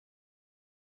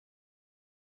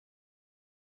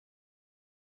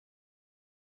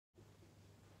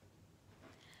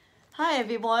Hi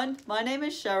everyone, my name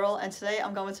is Cheryl and today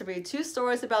I'm going to read 2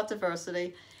 stories about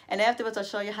diversity, and afterwards I'll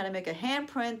show you how to make a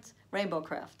handprint rainbow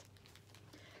craft.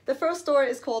 The first story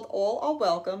is called All Are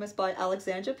Welcome. It's by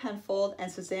Alexandra Penfold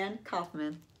and Suzanne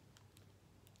Kaufman.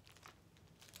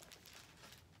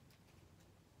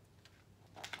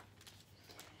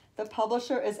 The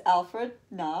publisher is Alfred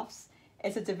Knopf's.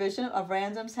 It's a division of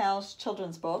Random House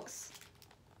Children's Books.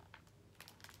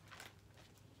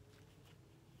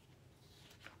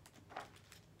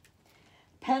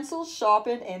 Pencils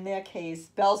sharpen in their case.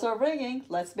 Bells are ringing,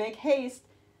 let's make haste.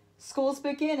 School's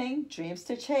beginning, dreams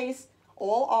to chase.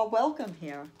 All are welcome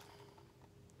here.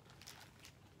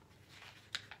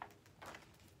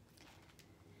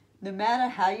 No matter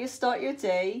how you start your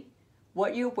day,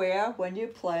 what you wear when you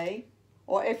play,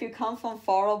 or if you come from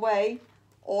far away,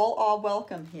 all are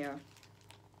welcome here.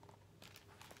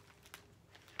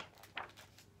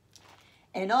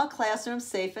 In our classroom,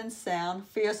 safe and sound,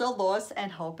 fears are lost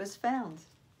and hope is found.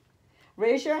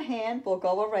 Raise your hand, we'll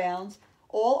go around.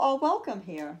 All are welcome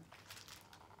here.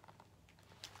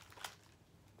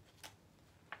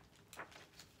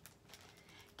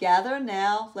 Gather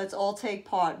now, let's all take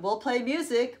part. We'll play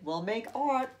music, we'll make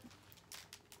art.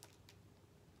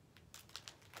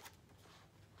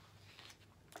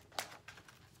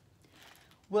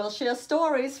 We'll share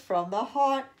stories from the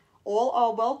heart. All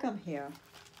are welcome here.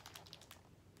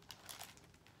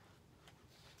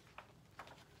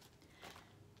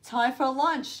 Time for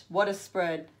lunch. What a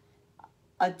spread.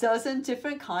 A dozen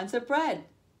different kinds of bread.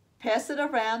 Pass it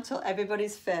around till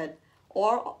everybody's fed.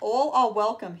 All are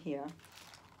welcome here.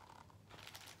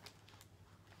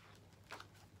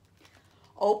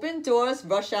 Open doors,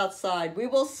 rush outside. We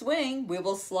will swing, we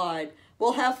will slide.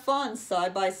 We'll have fun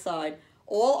side by side.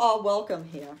 All are welcome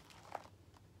here.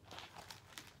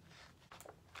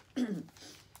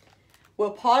 We're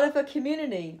part of a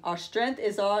community. Our strength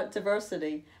is our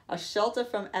diversity, a shelter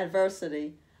from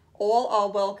adversity. All are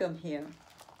welcome here.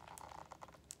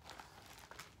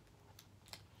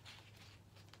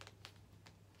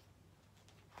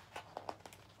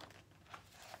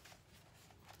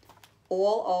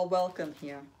 All are welcome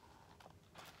here.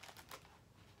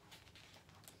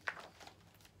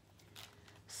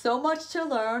 So much to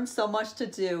learn, so much to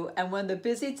do, and when the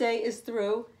busy day is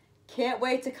through, can't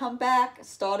wait to come back,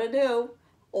 start anew.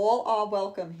 All are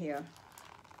welcome here.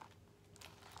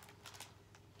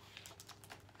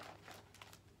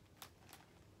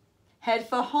 Head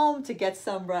for home to get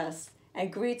some rest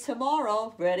and greet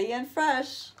tomorrow ready and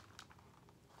fresh.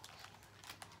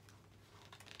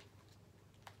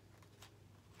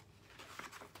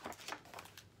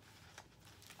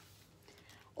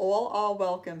 All are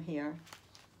welcome here.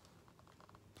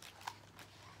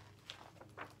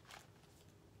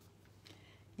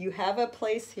 You have a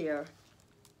place here.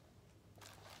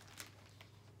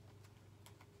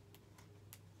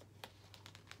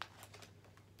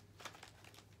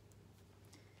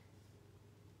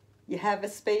 You have a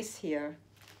space here.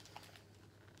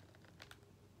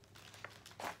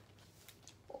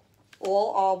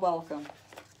 All are welcome.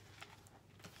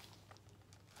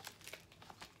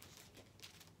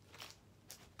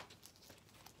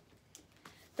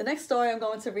 The next story I'm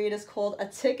going to read is called A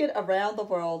Ticket Around the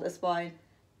World. It's by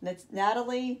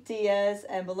Natalie Diaz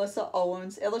and Melissa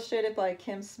Owens, illustrated by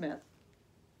Kim Smith.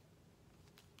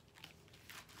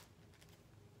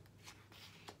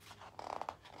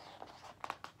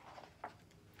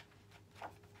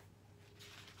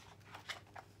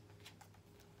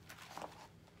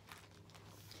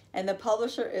 And the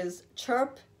publisher is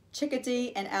Chirp,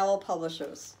 Chickadee, and Owl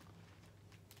Publishers.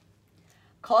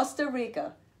 Costa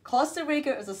Rica. Costa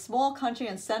Rica is a small country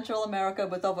in Central America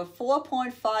with over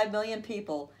 4.5 million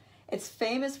people. It's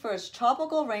famous for its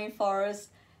tropical rainforest,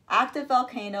 active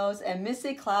volcanoes, and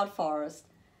misty cloud forest.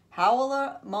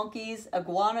 Howler monkeys,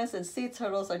 iguanas, and sea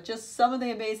turtles are just some of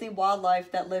the amazing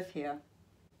wildlife that live here.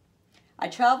 I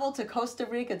traveled to Costa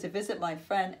Rica to visit my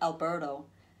friend Alberto.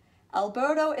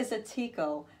 Alberto is a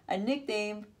tico, a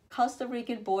nickname Costa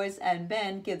Rican boys and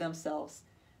men give themselves.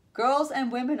 Girls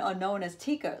and women are known as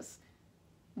ticas.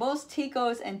 Most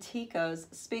ticos and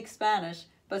ticas speak Spanish,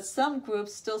 but some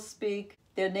groups still speak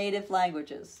their native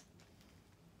languages.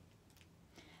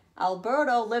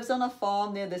 Alberto lives on a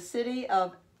farm near the city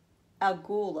of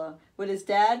Algula with his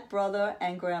dad, brother,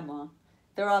 and grandma.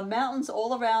 There are mountains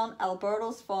all around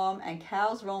Alberto's farm and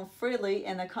cows roam freely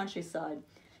in the countryside.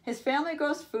 His family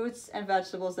grows fruits and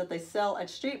vegetables that they sell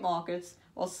at street markets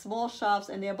or small shops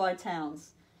in nearby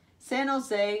towns. San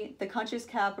Jose, the country's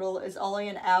capital, is only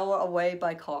an hour away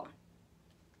by car.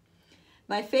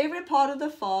 My favorite part of the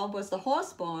farm was the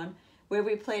horse barn, where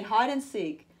we played hide and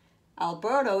seek.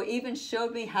 Alberto even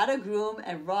showed me how to groom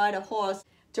and ride a horse.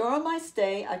 During my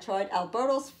stay, I tried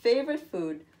Alberto's favorite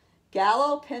food,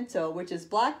 gallo pinto, which is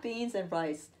black beans and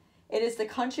rice. It is the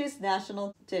country's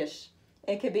national dish.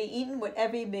 It can be eaten with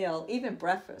every meal, even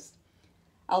breakfast.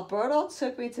 Alberto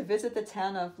took me to visit the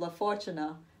town of La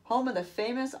Fortuna, home of the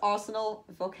famous Arsenal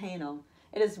volcano.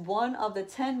 It is one of the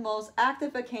 10 most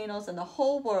active volcanoes in the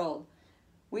whole world.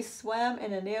 We swam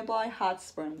in a nearby hot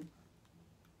spring.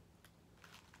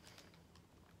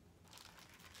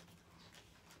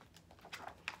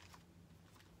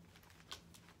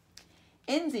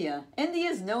 India. India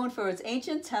is known for its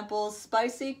ancient temples,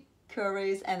 spicy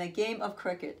curries, and the game of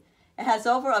cricket. It has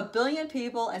over 1 billion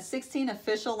people and 16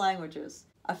 official languages.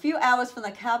 A few hours from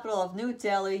the capital of New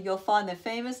Delhi, you'll find the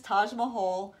famous Taj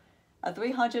Mahal, a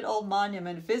 300-year-old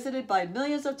monument visited by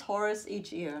millions of tourists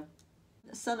each year.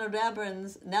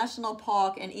 Sundarbans National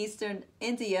Park in eastern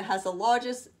India has the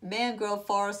largest mangrove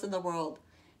forest in the world.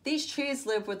 These trees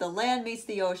live where the land meets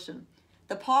the ocean.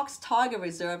 The park's tiger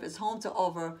reserve is home to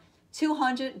over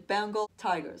 200 Bengal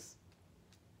tigers.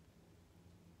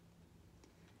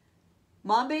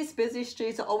 Mumbai's busy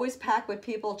streets are always packed with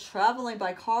people traveling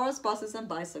by cars, buses, and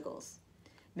bicycles.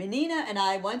 Menina and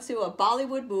I went to a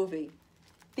Bollywood movie.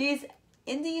 These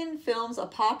Indian films are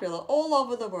popular all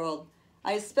over the world.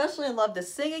 I especially love the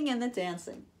singing and the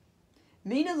dancing.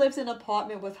 Mina lives in an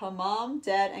apartment with her mom,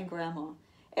 dad, and grandma.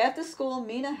 After school,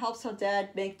 Mina helps her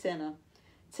dad make dinner.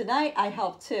 Tonight, I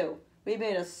helped too. We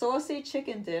made a saucy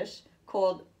chicken dish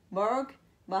called murg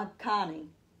makhani.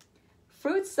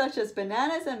 Fruits such as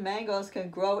bananas and mangoes can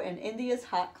grow in India's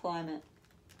hot climate.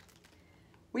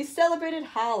 We celebrated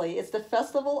Holi. It's the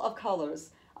festival of colors.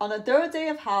 On the third day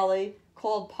of Holi,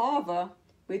 called Parva,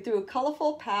 we threw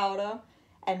colorful powder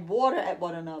and water at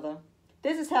one another.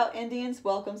 This is how Indians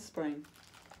welcome spring.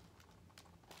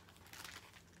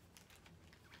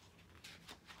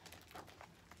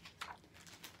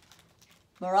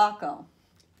 Morocco.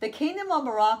 The Kingdom of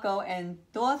Morocco in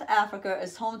North Africa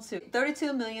is home to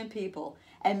 32 million people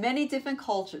and many different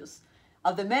cultures.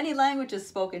 Of the many languages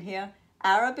spoken here,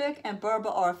 Arabic and Berber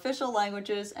are official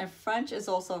languages, and French is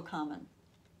also common.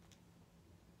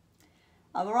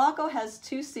 Morocco has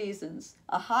 2 seasons,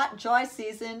 a hot, dry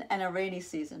season and a rainy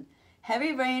season.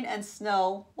 Heavy rain and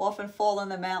snow often fall in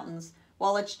the mountains,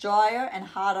 while it's drier and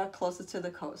hotter closer to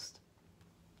the coast.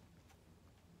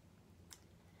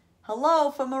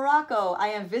 Hello from Morocco. I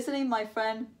am visiting my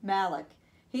friend Malik.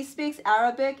 He speaks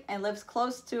Arabic and lives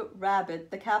close to Rabat,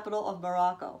 the capital of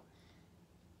Morocco.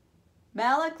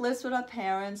 Malik lives with her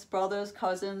parents, brothers,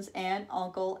 cousins, aunt,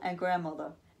 uncle, and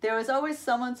grandmother. There is always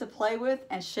someone to play with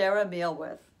and share a meal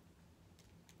with.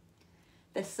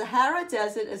 The Sahara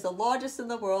Desert is the largest in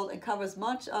the world and covers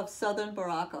much of southern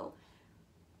Morocco.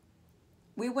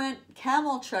 We went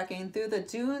camel trekking through the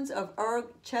dunes of Erg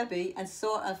Chebi and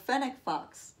saw a fennec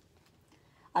fox.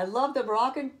 I love the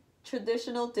Moroccan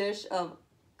traditional dish of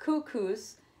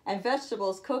couscous and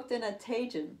vegetables cooked in a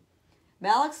tagine.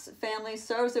 Malik's family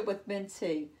serves it with mint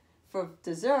tea. For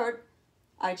dessert,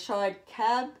 I tried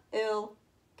kab il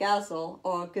ghazal,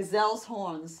 or gazelle's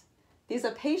horns. These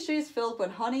are pastries filled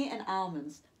with honey and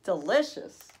almonds.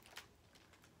 Delicious.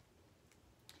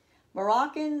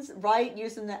 Moroccans write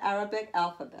using the Arabic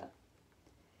alphabet.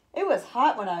 It was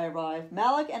hot when I arrived.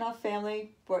 Malik and our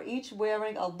family were each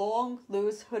wearing a long,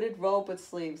 loose, hooded robe with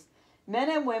sleeves. Men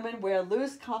and women wear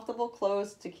loose, comfortable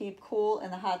clothes to keep cool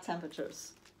in the hot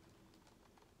temperatures.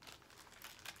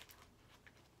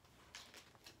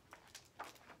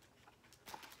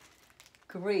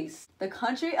 Greece. The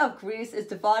country of Greece is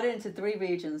divided into 3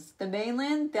 regions: the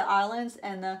mainland, the islands,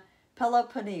 and the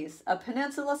Peloponnese, a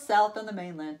peninsula south of the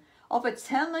mainland. Over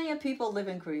 10 million people live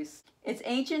in Greece. Its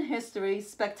ancient history,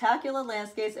 spectacular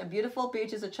landscapes, and beautiful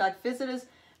beaches attract visitors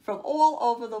from all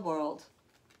over the world.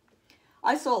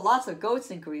 I saw lots of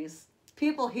goats in Greece.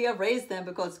 People here raise them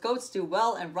because goats do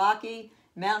well in rocky,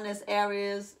 mountainous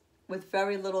areas with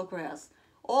very little grass.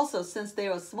 Also, since they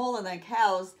are smaller than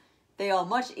cows, they are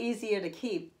much easier to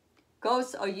keep.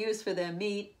 Goats are used for their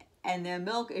meat, and their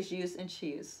milk is used in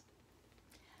cheese.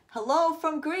 Hello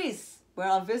from Greece,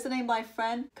 where I'm visiting my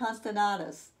friend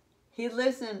Konstantinos. He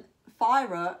lives in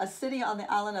Fyra, a city on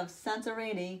the island of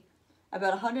Santorini,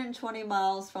 about 120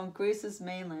 miles from Greece's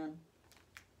mainland.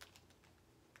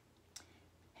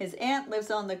 His aunt lives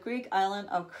on the Greek island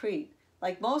of Crete.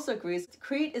 Like most of Greece,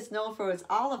 Crete is known for its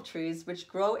olive trees, which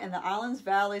grow in the island's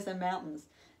valleys and mountains.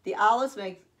 The olives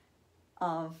make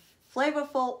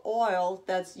flavorful oil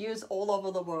that's used all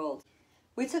over the world.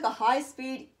 We took a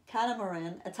high-speed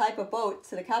catamaran, a type of boat,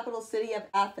 to the capital city of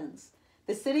Athens.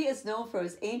 The city is known for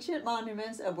its ancient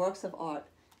monuments and works of art.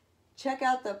 Check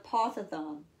out the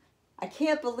Parthenon. I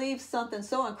can't believe something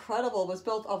so incredible was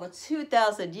built over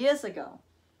 2,000 years ago.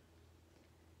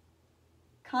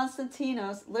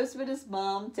 Konstantinos lives with his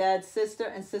mom, dad, sister,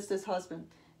 and sister's husband.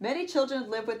 Many children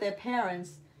live with their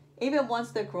parents, even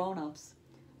once they're grown-ups.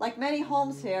 Like many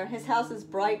homes here, his house is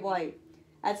bright white.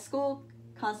 At school,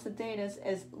 Konstantinos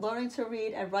is learning to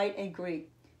read and write in Greek.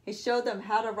 He showed them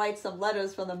how to write some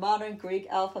letters from the modern Greek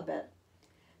alphabet.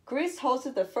 Greece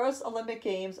hosted the first Olympic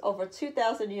Games over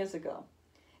 2,000 years ago.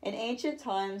 In ancient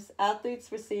times,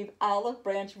 athletes received olive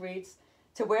branch wreaths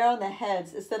to wear on their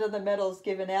heads instead of the medals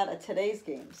given out at today's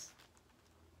games.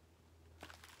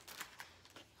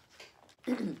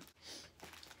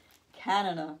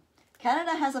 Canada.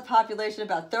 Canada has a population of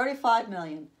about 35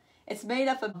 million. It's made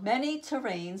up of many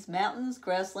terrains, mountains,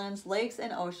 grasslands, lakes,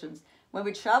 and oceans. When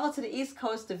we traveled to the East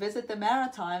Coast to visit the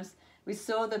Maritimes, we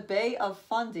saw the Bay of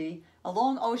Fundy, a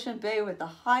long ocean bay with the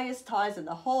highest tides in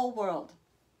the whole world.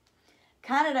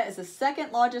 Canada is the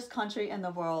second largest country in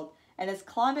the world, and its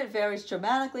climate varies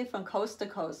dramatically from coast to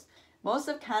coast. Most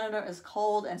of Canada is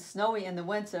cold and snowy in the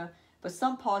winter, but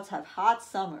some parts have hot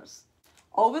summers.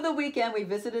 Over the weekend, we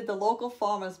visited the local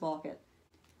farmers market.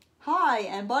 Hi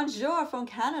and bonjour from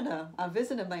Canada. I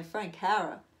visited my friend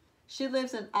Cara. She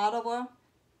lives in Ottawa,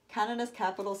 Canada's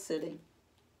capital city.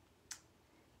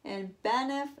 In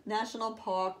Banff National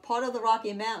Park, part of the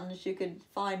Rocky Mountains, you can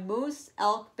find moose,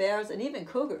 elk, bears, and even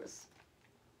cougars.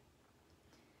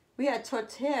 We had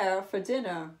tourtière for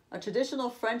dinner, a traditional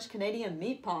French-Canadian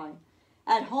meat pie.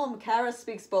 At home, Cara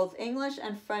speaks both English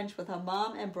and French with her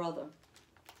mom and brother.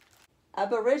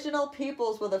 Aboriginal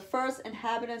peoples were the first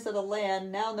inhabitants of the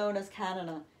land now known as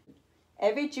Canada.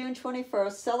 Every June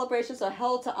 21st, celebrations are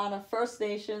held to honor First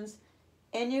Nations,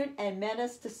 Inuit, and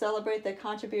Métis to celebrate their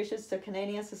contributions to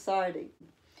Canadian society.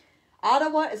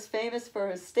 Ottawa is famous for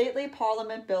its stately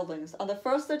Parliament buildings. On the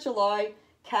 1st of July,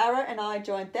 Cara and I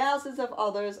joined thousands of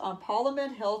others on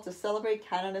Parliament Hill to celebrate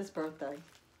Canada's birthday.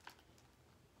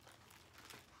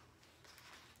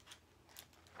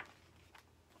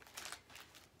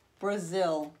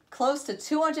 Brazil. Close to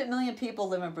 200 million people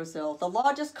live in Brazil, the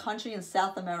largest country in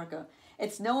South America.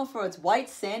 It's known for its white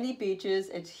sandy beaches,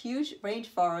 its huge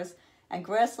rainforests, and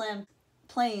grassland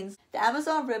plains. The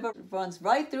Amazon River runs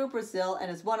right through Brazil and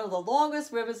is one of the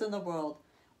longest rivers in the world.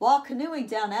 While canoeing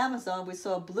down Amazon, we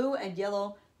saw blue and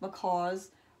yellow macaws,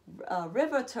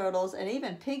 river turtles, and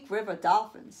even pink river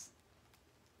dolphins.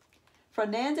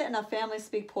 Fernanda and her family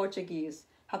speak Portuguese.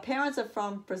 Her parents are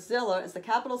from Brasilia, is the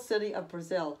capital city of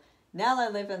Brazil. Now I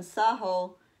live in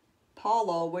Sao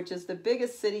Paulo, which is the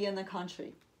biggest city in the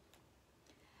country.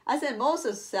 As in most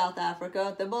of South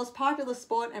Africa, the most popular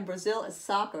sport in Brazil is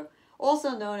soccer,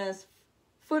 also known as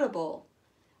futebol.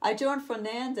 I joined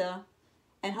Fernanda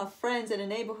and her friends in a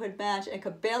neighborhood match and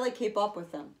could barely keep up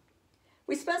with them.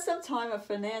 We spent some time with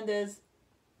Fernanda's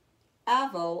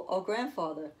avô, or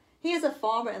grandfather. He is a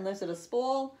farmer and lives in a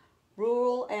small,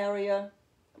 rural area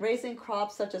raising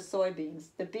crops such as soybeans.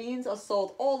 The beans are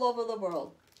sold all over the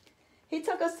world. He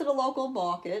took us to the local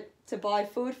market to buy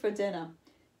food for dinner.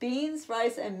 Beans,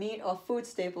 rice, and meat are food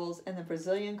staples in the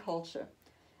Brazilian culture.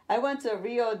 I went to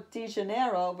Rio de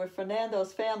Janeiro with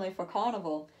Fernando's family for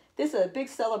Carnival. This is a big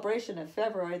celebration in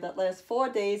February that lasts 4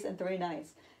 days and 3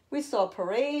 nights. We saw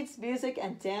parades, music,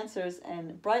 and dancers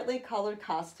in brightly colored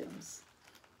costumes.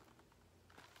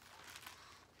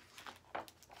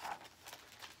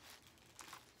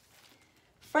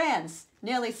 France.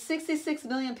 Nearly 66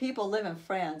 million people live in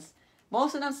France.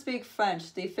 Most of them speak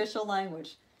French, the official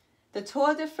language. The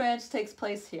Tour de France takes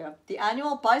place here. The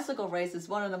annual bicycle race is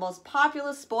one of the most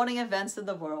popular sporting events in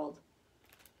the world.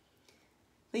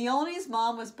 Leonie's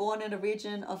mom was born in a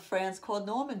region of France called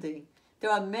Normandy. There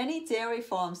are many dairy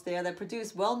farms there that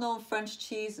produce well-known French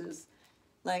cheeses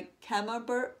like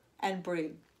Camembert and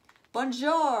Brie.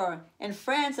 Bonjour! In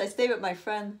France, I stay with my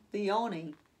friend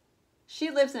Leonie. She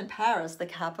lives in Paris, the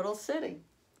capital city.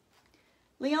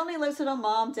 Leonie lives with her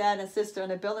mom, dad, and sister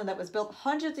in a building that was built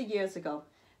hundreds of years ago.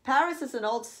 Paris is an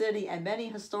old city and many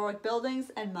historic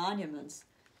buildings and monuments.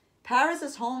 Paris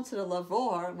is home to the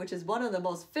Louvre, which is one of the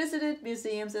most visited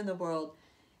museums in the world.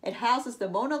 It houses the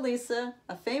Mona Lisa,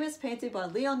 a famous painting by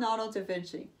Leonardo da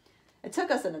Vinci. It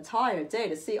took us an entire day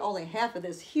to see only half of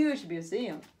this huge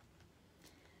museum.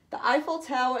 The Eiffel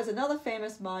Tower is another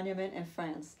famous monument in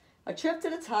France. A trip to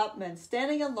the top meant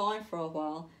standing in line for a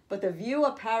while, but the view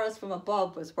of Paris from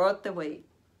above was worth the wait.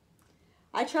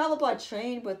 I traveled by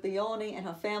train with Leonie and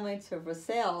her family to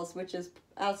Versailles, which is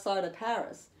outside of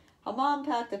Paris. Her mom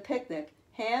packed a picnic,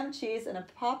 ham, cheese, and a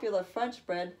popular French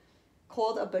bread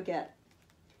called a baguette.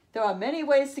 There are many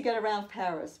ways to get around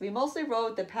Paris. We mostly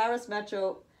rode the Paris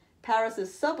Metro,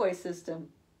 Paris's subway system.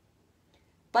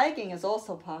 Biking is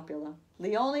also popular.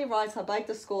 Leonie rides her bike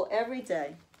to school every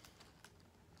day.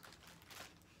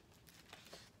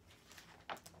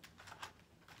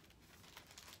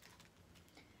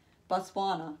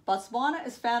 Botswana. Botswana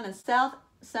is found in South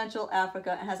Central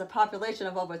Africa and has a population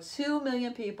of over 2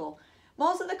 million people.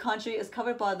 Most of the country is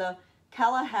covered by the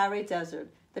Kalahari Desert.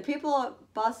 The people of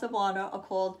Botswana are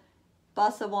called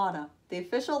Botswana. The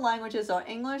official languages are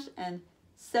English and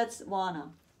Setswana.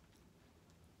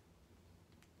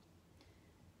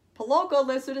 Paloko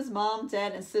lives with his mom,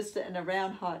 dad, and sister in a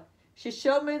round hut. She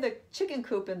showed me the chicken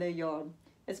coop in their yard.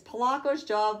 It's Paloko's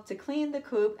job to clean the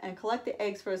coop and collect the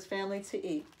eggs for his family to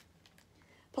eat.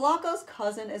 Paloko's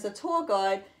cousin is a tour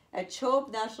guide at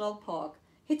Chobe National Park.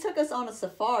 He took us on a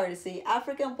safari to see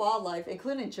African wildlife,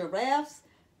 including giraffes,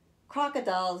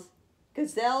 crocodiles,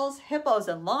 gazelles, hippos,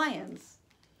 and lions.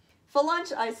 For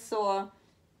lunch, I saw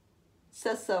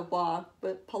sesawa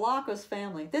with Paloko's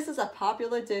family. This is a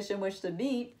popular dish in which the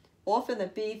meat, often the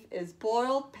beef, is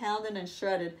boiled, pounded, and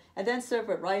shredded, and then served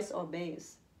with rice or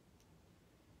maize.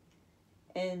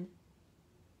 In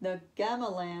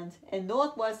Nagamaland, in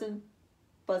northwestern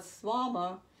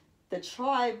Botswana, the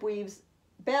tribe weaves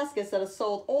baskets that are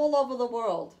sold all over the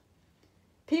world.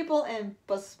 People in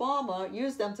Botswana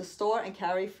use them to store and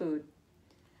carry food.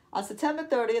 On September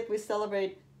 30th, we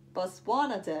celebrate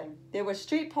Botswana Day. There were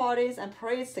street parties and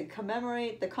parades to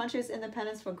commemorate the country's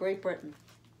independence from Great Britain.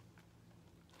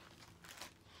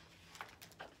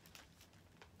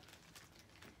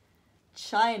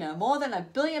 China. More than 1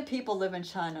 billion people live in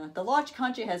China. The large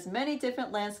country has many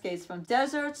different landscapes, from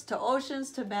deserts to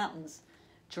oceans to mountains.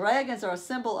 Dragons are a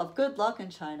symbol of good luck in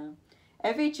China.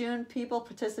 Every June, people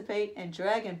participate in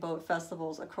dragon boat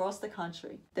festivals across the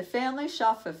country. The family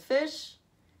shop for fish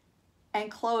and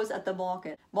clothes at the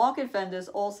market. Market vendors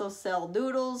also sell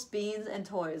noodles, beans, and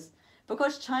toys.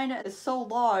 Because China is so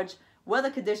large,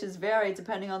 weather conditions vary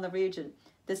depending on the region.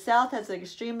 The south has an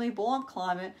extremely warm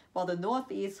climate, while the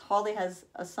northeast hardly has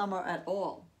a summer at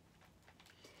all.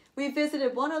 We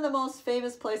visited one of the most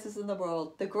famous places in the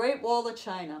world, the Great Wall of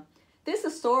China. This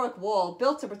historic wall,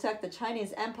 built to protect the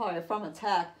Chinese Empire from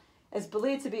attack, is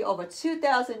believed to be over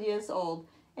 2,000 years old,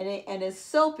 and is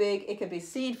so big it can be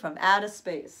seen from outer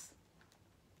space.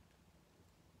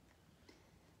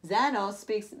 Zhano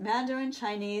speaks Mandarin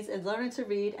Chinese and learning to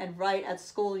read and write at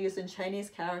school using Chinese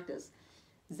characters.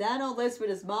 Zhano lives with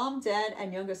his mom, dad,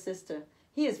 and younger sister.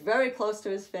 He is very close to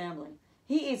his family.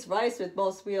 He eats rice with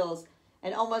most meals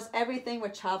and almost everything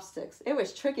with chopsticks. It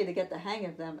was tricky to get the hang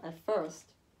of them at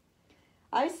first.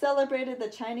 I celebrated the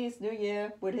Chinese New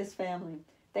Year with his family.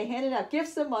 They handed out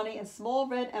gifts of money in small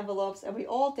red envelopes, and we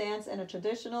all danced in a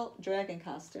traditional dragon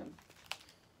costume.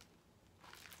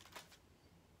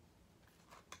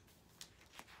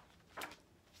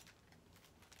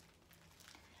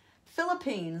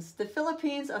 Philippines. The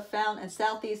Philippines are found in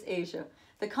Southeast Asia.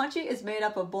 The country is made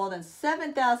up of more than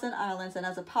 7,000 islands and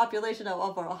has a population of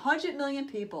over 100 million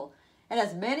people. It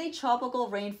has many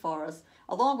tropical rainforests,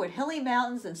 along with hilly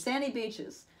mountains and sandy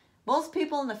beaches. Most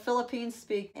people in the Philippines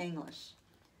speak English.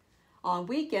 On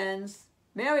weekends,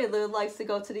 Mary Lou likes to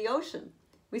go to the ocean.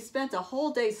 We spent a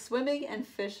whole day swimming and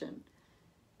fishing.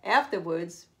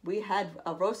 Afterwards, we had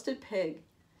a roasted pig.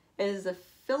 It is a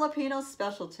Filipino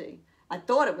specialty. I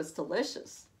thought it was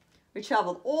delicious. We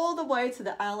traveled all the way to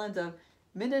the island of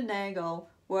Mindanao,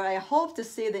 where I hope to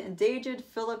see the endangered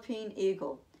Philippine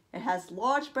eagle. It has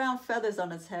large brown feathers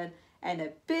on its head and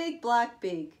a big black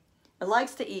beak. It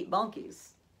likes to eat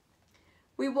monkeys.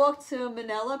 We walked to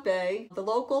Manila Bay, the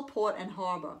local port and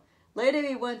harbor. Later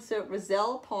we went to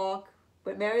Rizal Park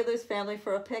with Mary Lou's family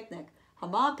for a picnic. Her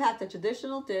mom packed a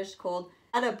traditional dish called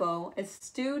adobo. It's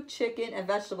stewed chicken and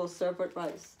vegetables served with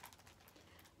rice.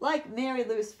 Like Mary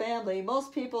Lou's family,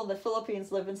 most people in the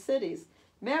Philippines live in cities.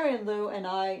 Mary Lou and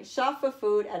I shop for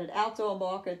food at an outdoor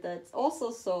market that also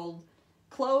sold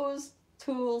clothes,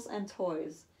 tools, and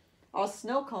toys. Our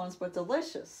snow cones were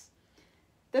delicious.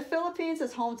 The Philippines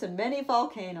is home to many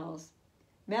volcanoes.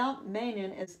 Mount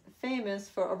Mayon is famous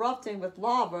for erupting with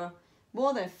lava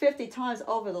more than 50 times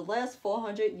over the last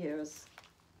 400 years.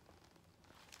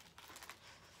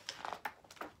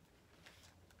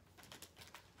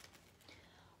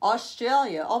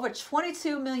 Australia. Over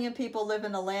 22 million people live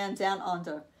in the land down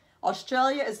under.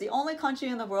 Australia is the only country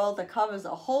in the world that covers a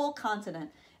whole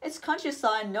continent. Its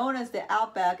countryside, known as the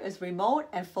Outback, is remote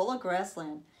and full of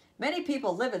grassland. Many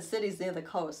people live in cities near the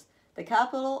coast. The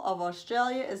capital of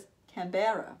Australia is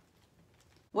Canberra.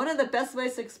 One of the best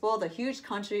ways to explore the huge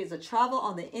country is to travel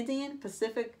on the Indian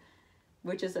Pacific,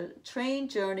 which is a train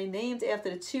journey named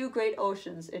after the two great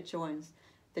oceans it joins.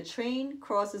 The train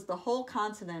crosses the whole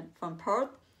continent from Perth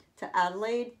to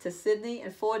Adelaide to Sydney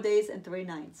in 4 days and 3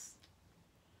 nights.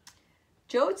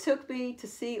 Joe took me to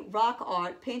see rock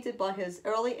art painted by his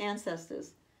early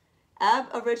ancestors.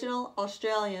 Aboriginal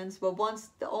Australians were once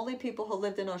the only people who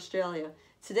lived in Australia.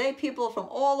 Today, people from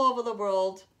all over the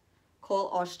world call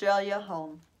Australia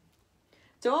home.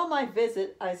 During my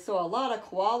visit, I saw a lot of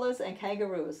koalas and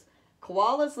kangaroos.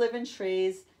 Koalas live in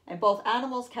trees, and both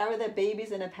animals carry their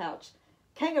babies in a pouch.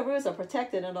 Kangaroos are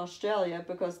protected in Australia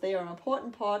because they are an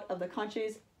important part of the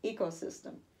country's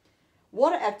ecosystem.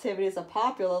 Water activities are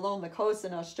popular along the coast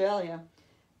in Australia.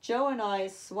 Joe and I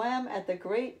swam at the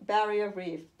Great Barrier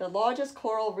Reef, the largest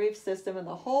coral reef system in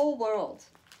the whole world.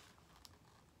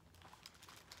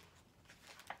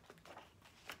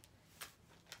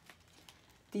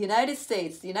 The United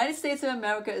States. The United States of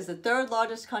America is the third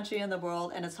largest country in the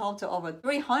world and is home to over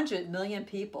 300 million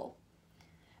people.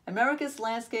 America's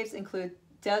landscapes include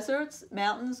deserts,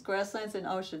 mountains, grasslands, and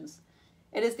oceans.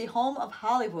 It is the home of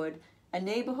Hollywood, a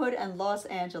neighborhood in Los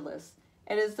Angeles.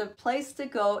 It is the place to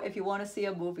go if you want to see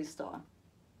a movie star.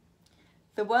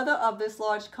 The weather of this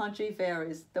large country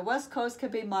varies. The West Coast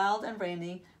can be mild and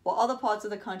rainy, while other parts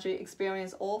of the country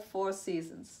experience all 4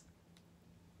 seasons.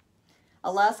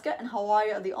 Alaska and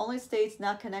Hawaii are the only states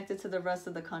not connected to the rest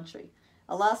of the country.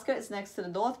 Alaska is next to the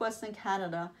northwestern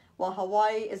Canada, while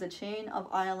Hawaii is a chain of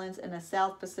islands in the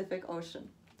South Pacific Ocean.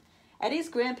 Eddie's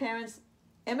grandparents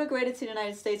immigrated to the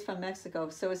United States from Mexico,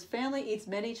 so his family eats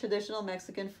many traditional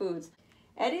Mexican foods.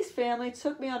 Eddie's family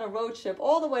took me on a road trip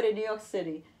all the way to New York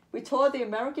City. We toured the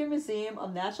American Museum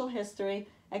of Natural History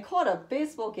and caught a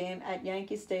baseball game at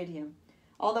Yankee Stadium.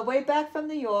 On the way back from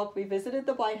New York, we visited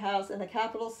the White House in the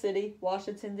capital city,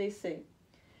 Washington, D.C.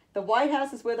 The White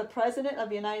House is where the President of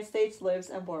the United States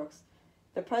lives and works.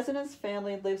 The President's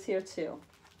family lives here too.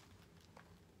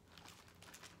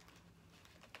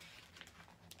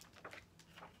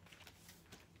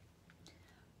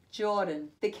 Jordan.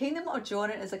 The Kingdom of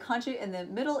Jordan is a country in the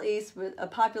Middle East with a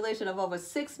population of over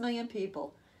 6 million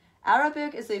people.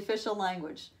 Arabic is the official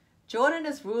language. Jordan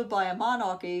is ruled by a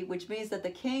monarchy, which means that the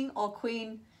king or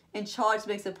queen in charge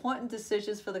makes important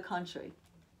decisions for the country.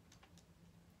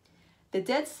 The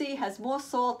Dead Sea has more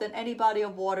salt than any body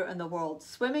of water in the world.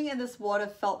 Swimming in this water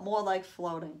felt more like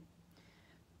floating.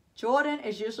 Jordan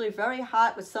is usually very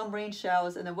hot with some rain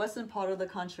showers in the western part of the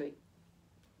country.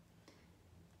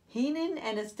 Heenan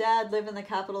and his dad live in the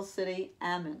capital city,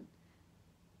 Amman.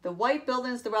 The white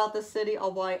buildings throughout the city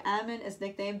are why Amman is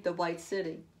nicknamed the White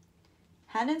City.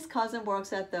 Hanan's cousin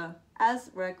works at the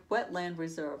Azraq Wetland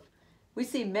Reserve. We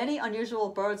see many unusual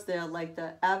birds there, like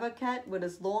the avocat with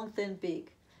its long, thin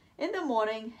beak. In the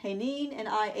morning, Hanin and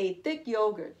I ate thick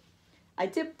yogurt. I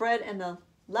dipped bread in the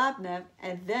labneh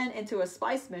and then into a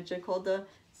spice mixture called the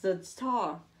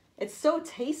za'atar. It's so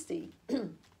tasty.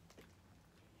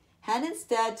 Hanan's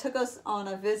dad took us on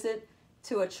a visit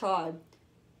to a tribe.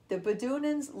 The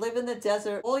Bedouins live in the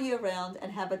desert all year round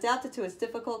and have adapted to its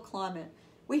difficult climate.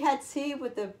 We had tea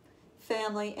with the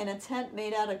family in a tent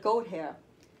made out of goat hair.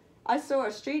 I saw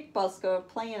a street busker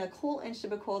playing a cool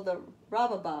instrument called the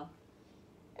rababa.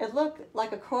 It looked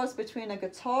like a cross between a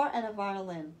guitar and a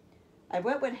violin. I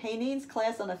went with Hanin's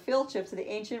class on a field trip to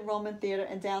the ancient Roman theater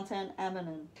in downtown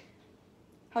Amman.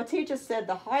 Her teacher said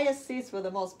the highest seats were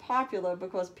the most popular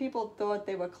because people thought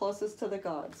they were closest to the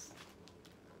gods.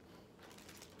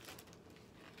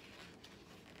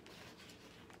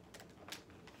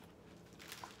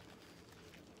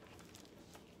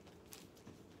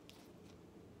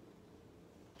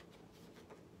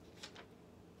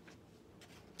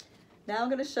 Now I'm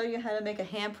going to show you how to make a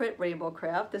handprint rainbow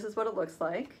craft. This is what it looks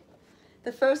like.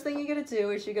 The first thing you're going to do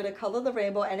is you're going to color the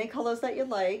rainbow any colors that you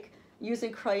like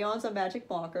using crayons or magic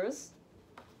markers.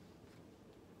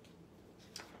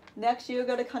 Next, you're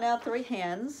going to cut out 3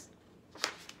 hands.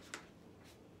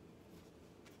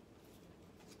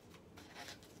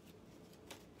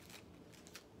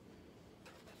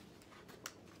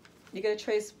 You're going to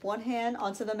trace 1 hand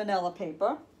onto the manila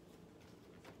paper.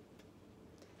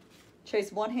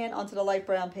 Trace 1 hand onto the light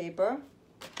brown paper,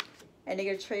 and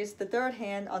you're going to trace the 3rd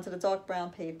hand onto the dark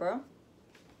brown paper,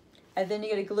 and then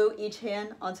you're going to glue each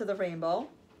hand onto the rainbow,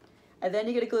 and then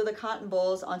you're going to glue the cotton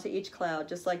balls onto each cloud,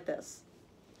 just like this.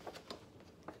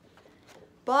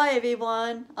 Bye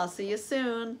everyone, I'll see you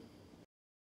soon.